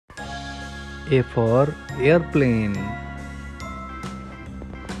A for airplane.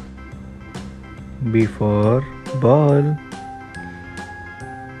 B for ball.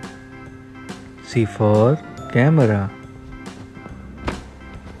 C for camera.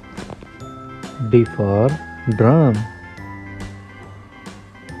 D for drum.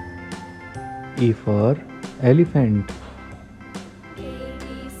 E for elephant.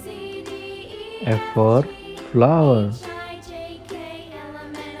 F for flower.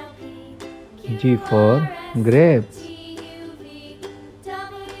 G for grapes.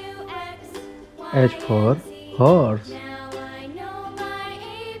 H for horse.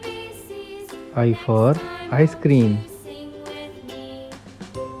 I for ice cream.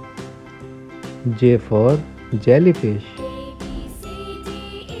 J for jellyfish.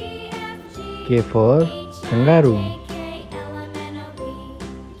 K for kangaroo.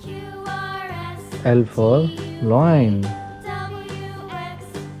 L for lion.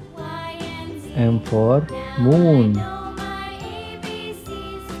 M for moon.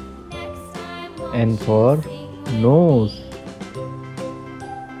 N for nose.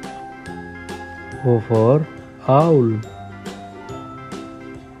 O for owl.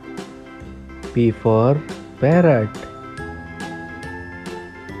 P for parrot.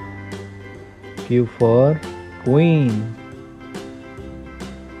 Q for queen.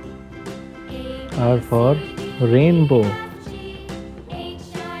 R for rainbow.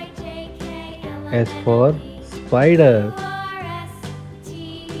 S for spider.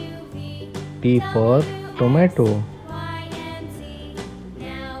 T for tomato.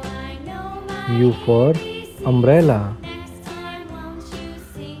 U for umbrella.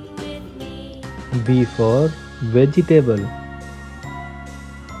 V for vegetable.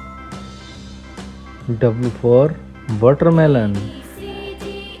 W for watermelon.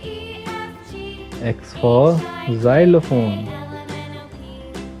 X for xylophone.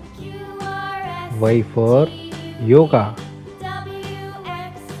 Y for yoga.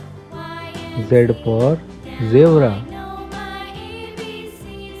 Z for zebra.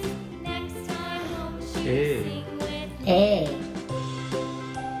 A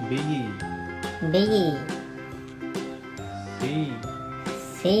B B C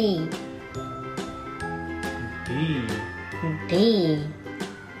C D D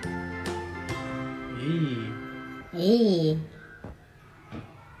E E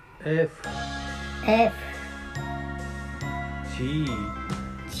F F G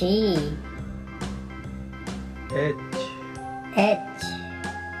G H H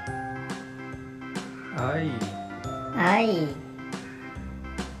I I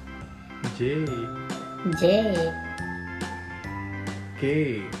J J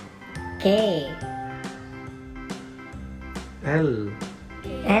K K L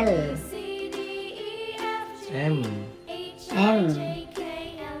L M M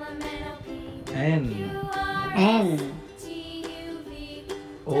N N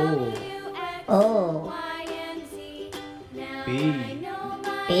O O P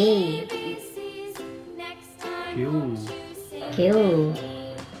P Q Q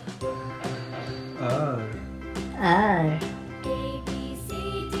R R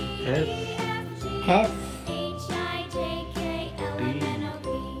S S T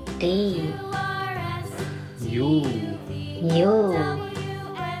T U U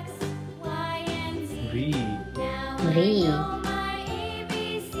V V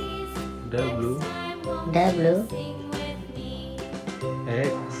W W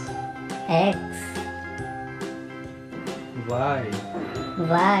X X Y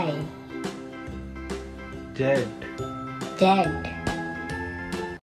Y Z Z